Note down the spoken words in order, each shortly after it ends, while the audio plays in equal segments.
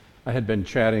I had been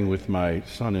chatting with my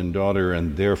son and daughter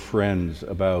and their friends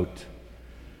about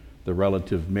the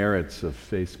relative merits of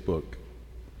Facebook.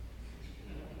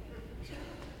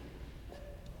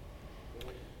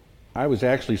 I was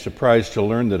actually surprised to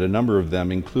learn that a number of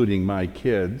them, including my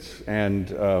kids,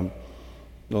 that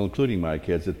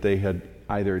they had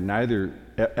either neither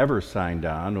ever signed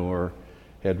on or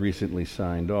had recently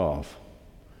signed off.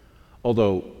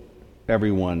 Although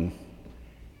everyone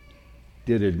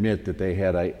did admit that they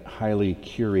had a highly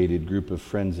curated group of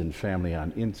friends and family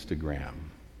on Instagram,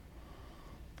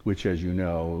 which, as you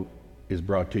know, is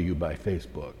brought to you by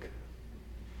Facebook.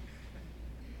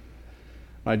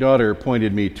 My daughter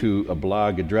pointed me to a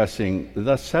blog addressing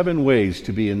the 7 ways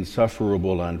to be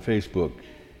insufferable on Facebook,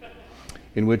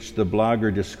 in which the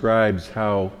blogger describes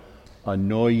how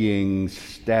annoying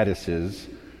statuses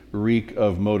reek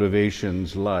of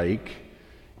motivations like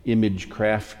image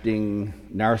crafting,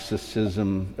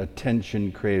 narcissism,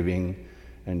 attention craving,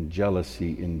 and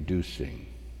jealousy inducing.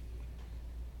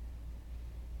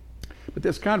 But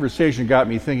this conversation got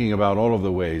me thinking about all of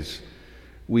the ways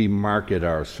we market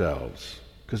ourselves,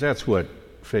 because that's what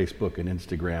Facebook and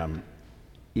Instagram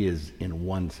is in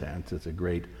one sense. It's a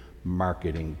great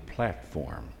marketing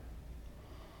platform.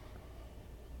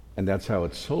 And that's how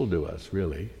it's sold to us,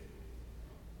 really.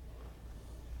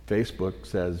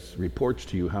 Facebook reports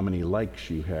to you how many likes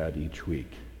you had each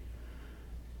week.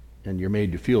 And you're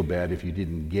made to feel bad if you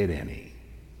didn't get any.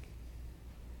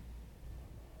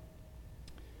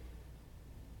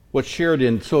 What's shared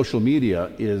in social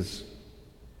media is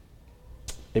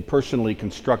a personally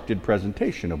constructed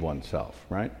presentation of oneself,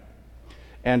 right?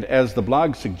 And as the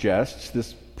blog suggests,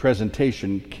 this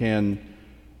presentation can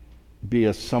be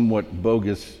a somewhat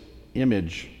bogus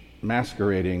image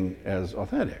masquerading as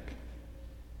authentic.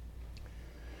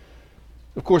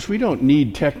 Of course, we don't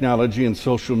need technology and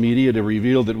social media to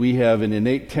reveal that we have an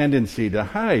innate tendency to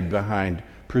hide behind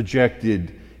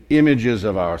projected images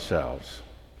of ourselves.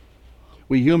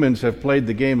 We humans have played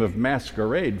the game of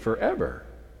masquerade forever.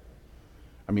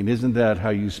 I mean, isn't that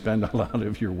how you spend a lot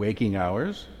of your waking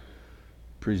hours?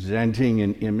 Presenting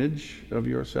an image of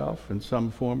yourself in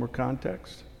some form or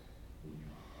context?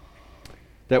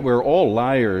 That we're all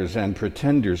liars and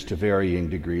pretenders to varying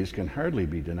degrees can hardly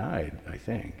be denied, I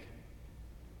think.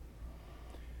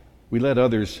 We let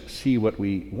others see what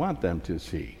we want them to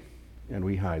see, and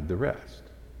we hide the rest.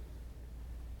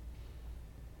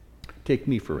 Take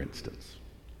me, for instance.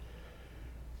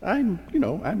 I'm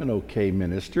an okay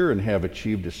minister and have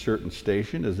achieved a certain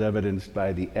station, as evidenced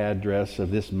by the address of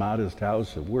this modest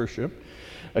house of worship.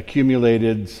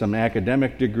 Accumulated some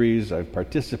academic degrees. I've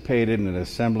participated in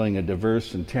assembling a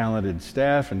diverse and talented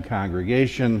staff and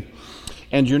congregation.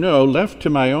 And left to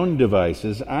my own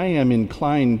devices, I am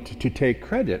inclined to take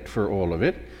credit for all of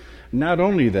it. Not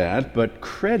only that, but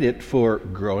credit for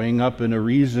growing up in a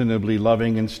reasonably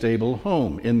loving and stable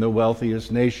home in the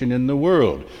wealthiest nation in the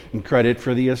world, and credit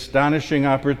for the astonishing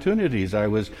opportunities I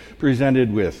was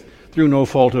presented with through no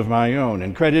fault of my own,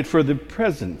 and credit for your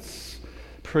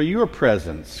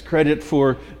presence, credit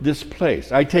for this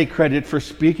place. I take credit for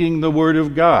speaking the Word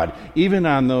of God, even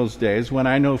on those days when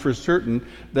I know for certain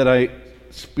that I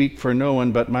speak for no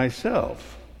one but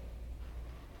myself.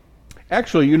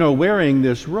 Actually, wearing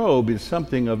this robe is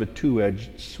something of a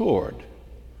two-edged sword.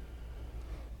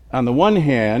 On the one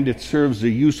hand, it serves a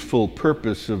useful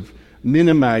purpose of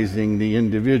minimizing the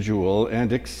individual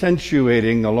and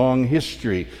accentuating the long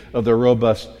history of the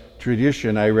robust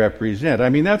tradition I represent. I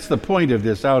mean, that's the point of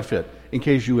this outfit, in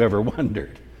case you ever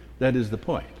wondered. That is the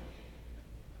point.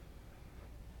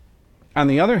 On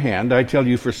the other hand, I tell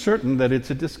you for certain that it's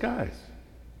a disguise,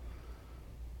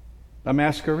 a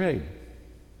masquerade.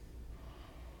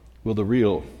 Will the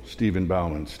real Stephen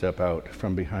Bauman step out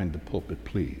from behind the pulpit,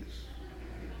 please?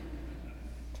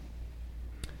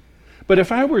 But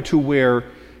if I were to wear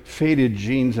faded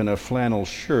jeans and a flannel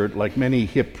shirt like many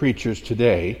hip preachers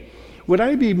today, would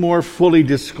I be more fully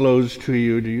disclosed to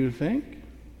you, do you think?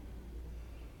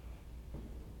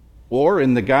 Or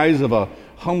in the guise of a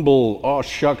humble, aw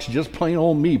shucks, just plain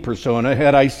old me persona,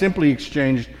 had I simply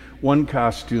exchanged one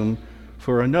costume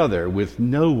for another with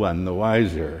no one the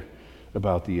wiser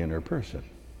about the inner person?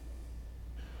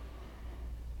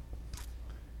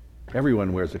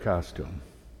 Everyone wears a costume.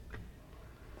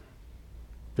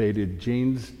 Faded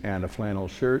jeans and a flannel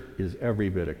shirt is every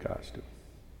bit a costume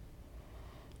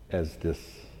as this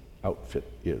outfit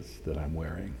is that I'm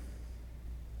wearing.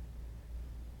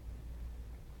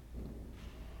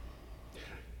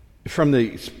 From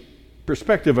the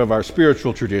perspective of our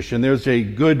spiritual tradition, there's a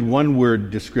good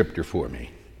one-word descriptor for me.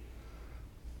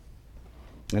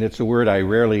 And it's a word I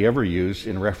rarely ever use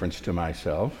in reference to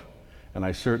myself, and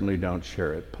I certainly don't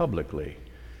share it publicly.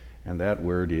 And that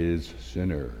word is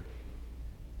sinner.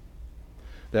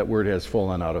 That word has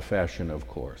fallen out of fashion, of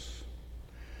course.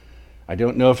 I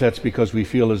don't know if that's because we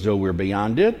feel as though we're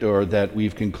beyond it, or that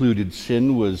we've concluded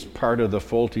sin was part of the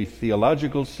faulty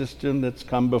theological system that's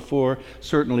come before.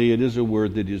 Certainly it is a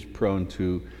word that is prone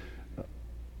to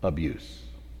abuse.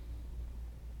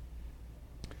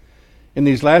 In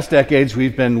these last decades,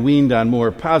 we've been weaned on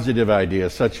more positive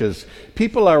ideas, such as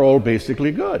people are all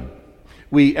basically good.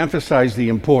 We emphasize the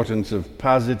importance of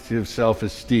positive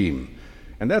self-esteem,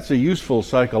 and that's a useful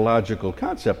psychological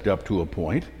concept up to a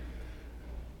point.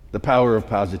 The power of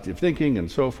positive thinking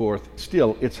and so forth.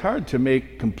 Still, it's hard to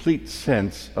make complete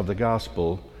sense of the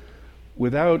gospel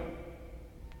without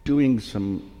doing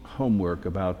some homework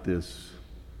about this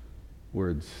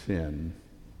word sin.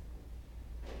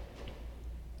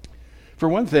 For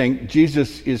one thing,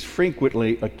 Jesus is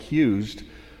frequently accused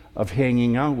of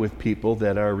hanging out with people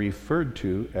that are referred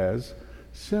to as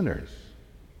sinners.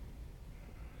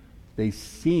 They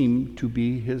seem to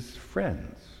be his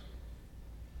friends.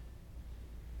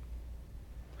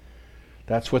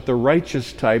 That's what the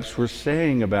righteous types were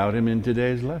saying about him in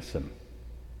today's lesson.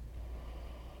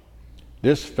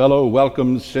 This fellow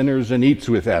welcomes sinners and eats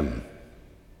with them.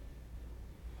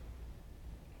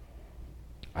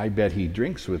 I bet he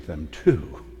drinks with them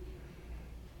too,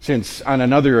 since on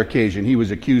another occasion he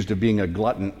was accused of being a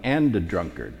glutton and a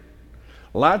drunkard.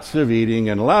 Lots of eating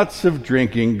and lots of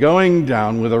drinking going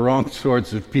down with the wrong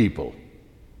sorts of people.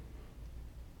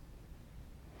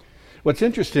 What's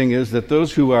interesting is that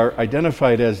those who are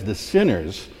identified as the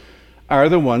sinners are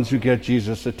the ones who get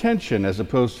Jesus' attention as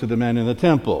opposed to the men in the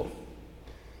temple.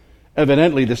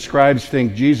 Evidently, the scribes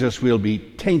think Jesus will be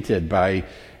tainted by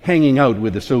hanging out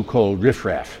with the so-called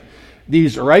riffraff.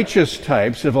 These righteous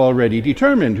types have already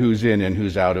determined who's in and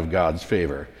who's out of God's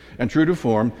favor. And true to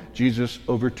form, Jesus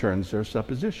overturns their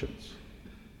suppositions.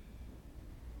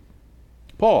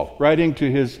 Paul, writing to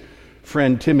his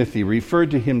friend Timothy,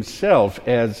 referred to himself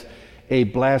as a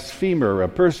blasphemer, a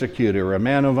persecutor, a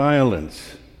man of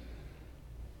violence.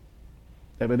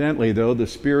 Evidently, though, the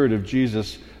Spirit of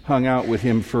Jesus hung out with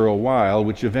him for a while,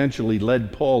 which eventually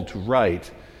led Paul to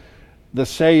write, "The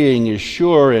saying is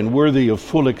sure and worthy of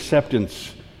full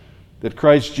acceptance, that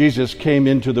Christ Jesus came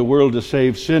into the world to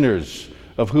save sinners,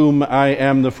 of whom I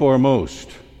am the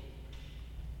foremost."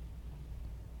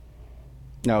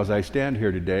 Now, as I stand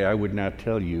here today, I would not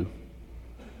tell you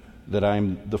that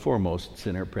I'm the foremost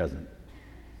sinner present.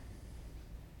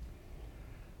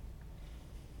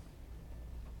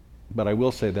 But I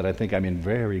will say that I think I'm in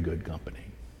very good company.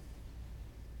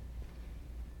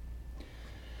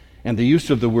 And the use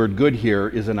of the word good here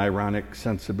is an ironic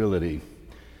sensibility.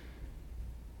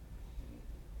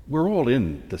 We're all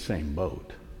in the same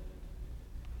boat.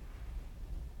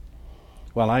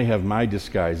 While I have my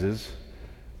disguises,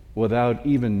 without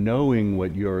even knowing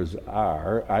what yours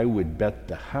are, I would bet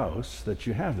the house that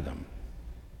you have them.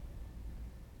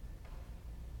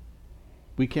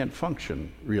 We can't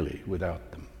function, really,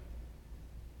 without them.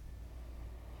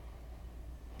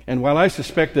 And while I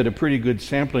suspect that a pretty good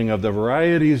sampling of the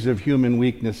varieties of human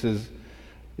weaknesses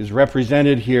are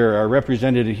represented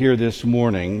here this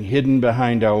morning, hidden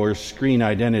behind our screen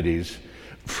identities,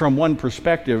 from one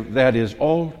perspective, that is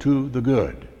all to the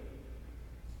good.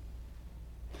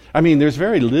 I mean, there's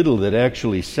very little that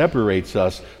actually separates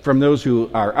us from those who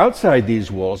are outside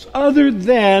these walls, other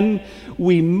than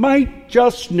we might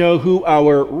just know who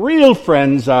our real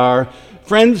friends are,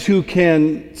 friends who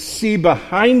can see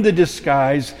behind the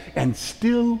disguise and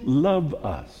still love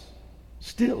us.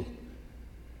 Still.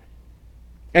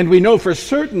 And we know for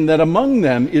certain that among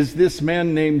them is this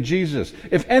man named Jesus.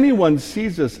 If anyone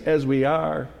sees us as we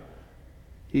are,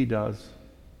 he does.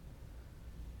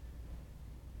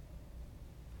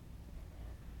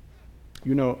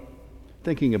 You know,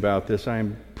 thinking about this,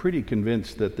 I'm pretty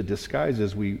convinced that the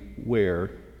disguises we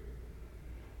wear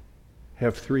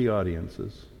have three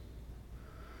audiences: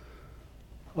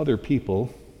 other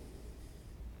people,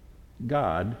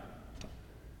 God,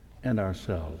 and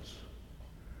ourselves.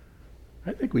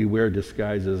 I think we wear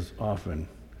disguises often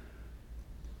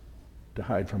to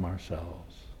hide from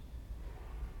ourselves.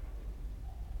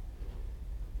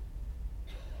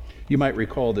 You might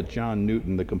recall that John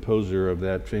Newton, the composer of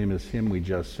that famous hymn we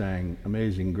just sang,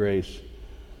 Amazing Grace,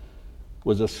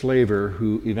 was a slaver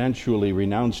who eventually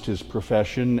renounced his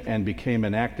profession and became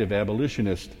an active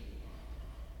abolitionist.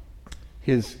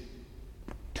 His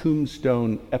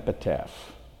tombstone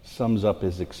epitaph sums up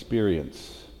his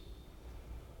experience.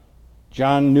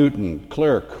 John Newton,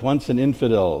 clerk, once an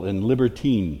infidel and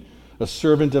libertine, a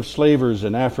servant of slavers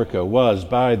in Africa, was,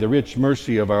 by the rich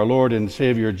mercy of our Lord and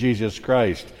Savior Jesus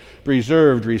Christ,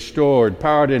 preserved, restored,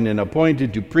 pardoned, and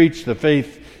appointed to preach the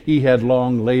faith he had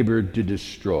long labored to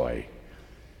destroy.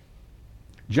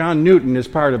 John Newton is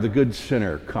part of the Good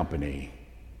Sinner Company.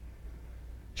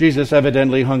 Jesus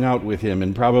evidently hung out with him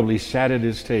and probably sat at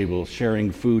his table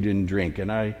sharing food and drink,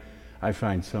 and I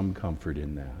find some comfort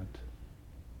in that.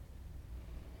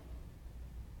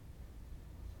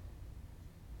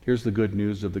 Here's the good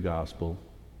news of the gospel.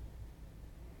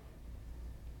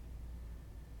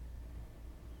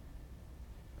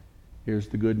 Here's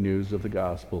the good news of the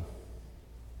gospel.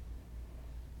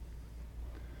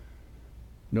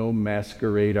 No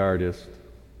masquerade artist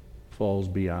falls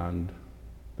beyond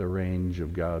the range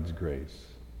of God's grace.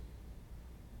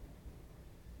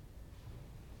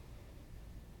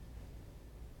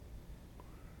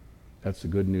 That's the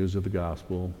good news of the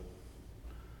gospel.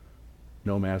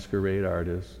 No masquerade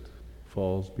artist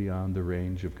falls beyond the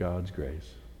range of God's grace.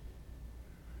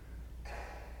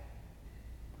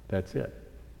 That's it.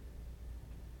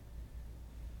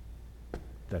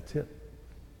 That's it.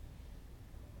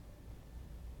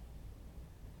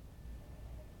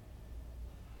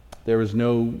 There is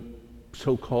no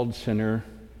so-called sinner,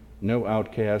 no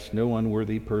outcast, no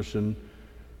unworthy person,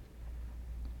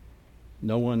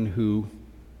 no one who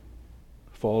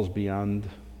falls beyond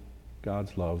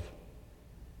God's love.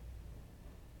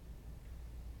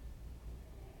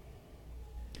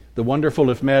 The wonderful,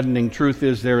 if maddening, truth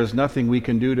is there is nothing we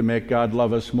can do to make God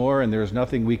love us more, and there is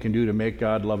nothing we can do to make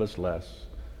God love us less.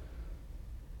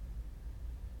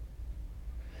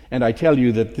 And I tell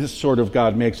you that this sort of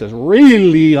God makes us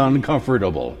really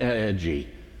uncomfortable, edgy.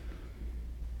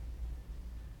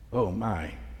 Oh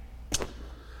my.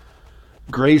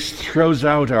 Grace throws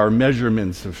out our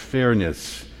measurements of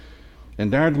fairness.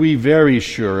 And aren't we very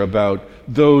sure about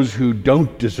those who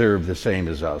don't deserve the same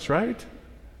as us, right?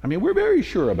 I mean, we're very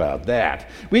sure about that.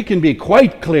 We can be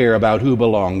quite clear about who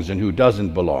belongs and who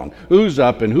doesn't belong, who's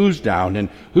up and who's down, and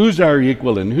who's our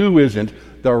equal and who isn't.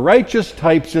 The righteous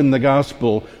types in the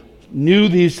gospel knew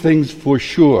these things for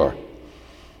sure.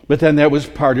 But then that was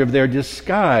part of their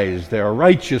disguise, their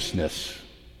righteousness.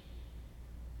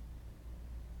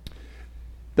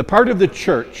 The part of the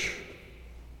church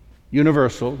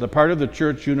universal,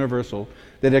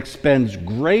 that expends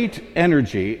great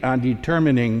energy on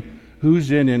determining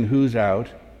who's in and who's out,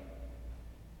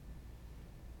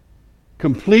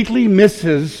 completely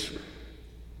misses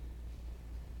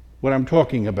what I'm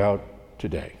talking about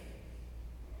today.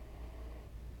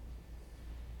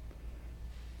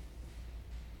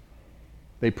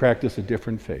 They practice a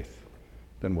different faith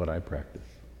than what I practice.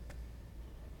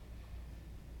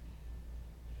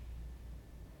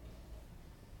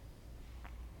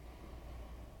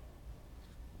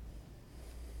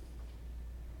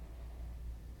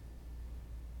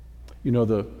 You know,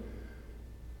 the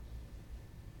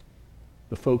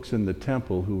folks in the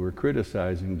temple who were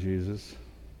criticizing Jesus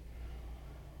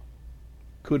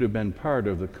could have been part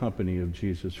of the company of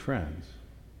Jesus' friends.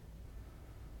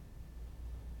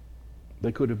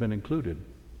 They could have been included.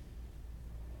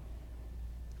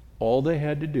 All they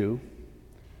had to do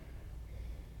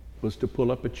was to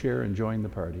pull up a chair and join the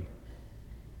party.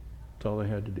 That's all they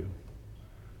had to do.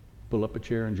 Pull up a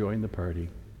chair and join the party.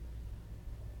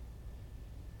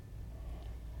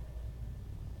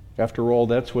 After all,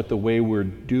 that's what the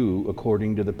wayward do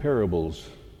according to the parables.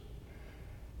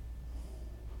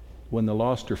 When the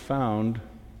lost are found,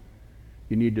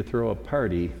 you need to throw a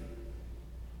party.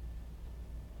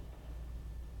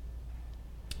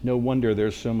 No wonder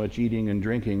there's so much eating and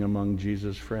drinking among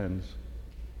Jesus' friends.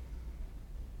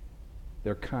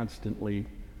 They're constantly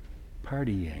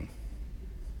partying.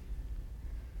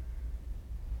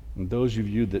 And those of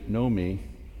you that know me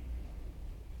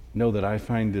know that I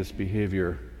find this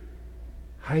behavior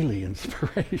highly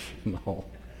inspirational.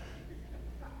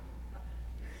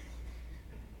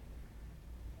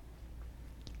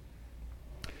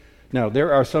 Now,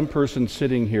 there are some persons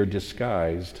sitting here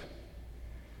disguised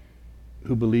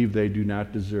who believe they do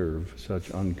not deserve such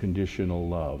unconditional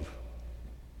love.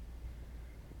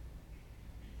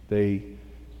 They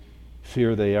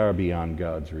fear they are beyond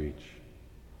God's reach,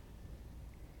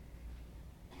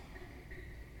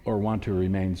 or want to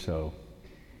remain so.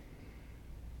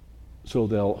 So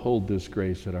they'll hold this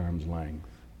grace at arm's length.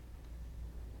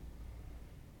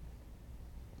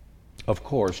 Of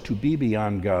course, to be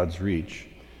beyond God's reach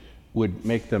would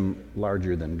make them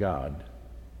larger than God.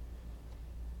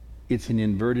 It's an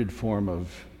inverted form of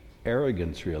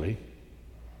arrogance, really.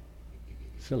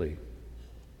 Silly.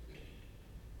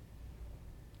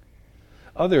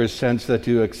 Others sense that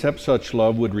to accept such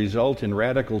love would result in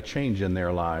radical change in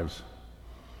their lives.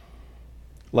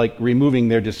 like removing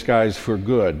their disguise for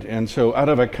good. And so, out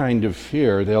of a kind of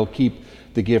fear, they'll keep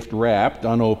the gift wrapped,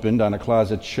 unopened, on a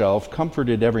closet shelf,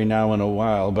 comforted every now and a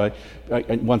while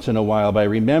once in a while by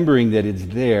remembering that it's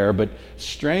there, but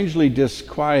strangely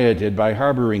disquieted by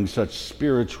harboring such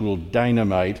spiritual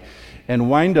dynamite, and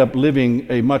wind up living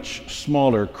a much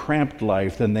smaller, cramped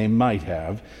life than they might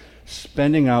have,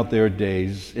 spending out their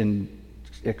days in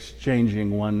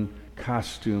exchanging one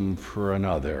costume for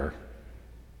another.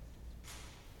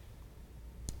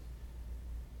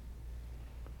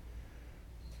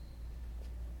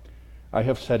 I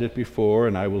have said it before,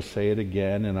 and I will say it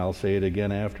again, and I'll say it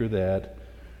again after that.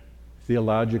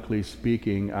 Theologically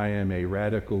speaking, I am a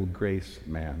radical grace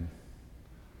man.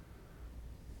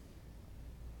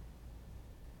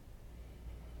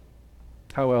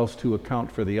 How else to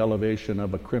account for the elevation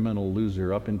of a criminal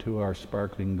loser up into our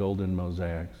sparkling golden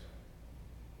mosaics?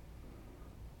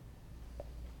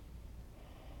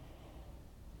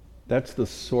 That's the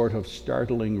sort of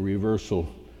startling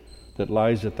reversal that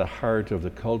lies at the heart of the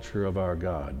culture of our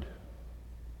God.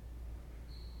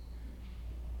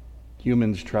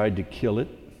 Humans tried to kill it,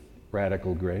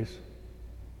 radical grace.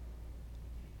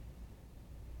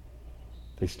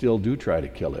 They still do try to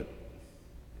kill it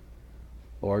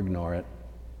or ignore it.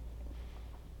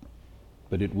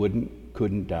 But it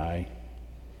couldn't die,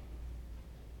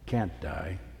 can't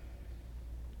die.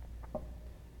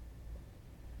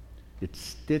 It's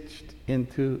stitched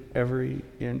into every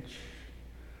inch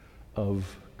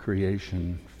of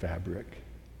creation fabric.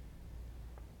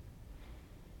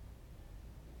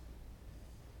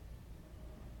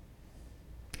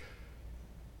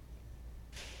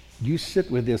 You sit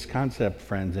with this concept,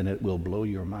 friends, and it will blow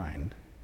your mind.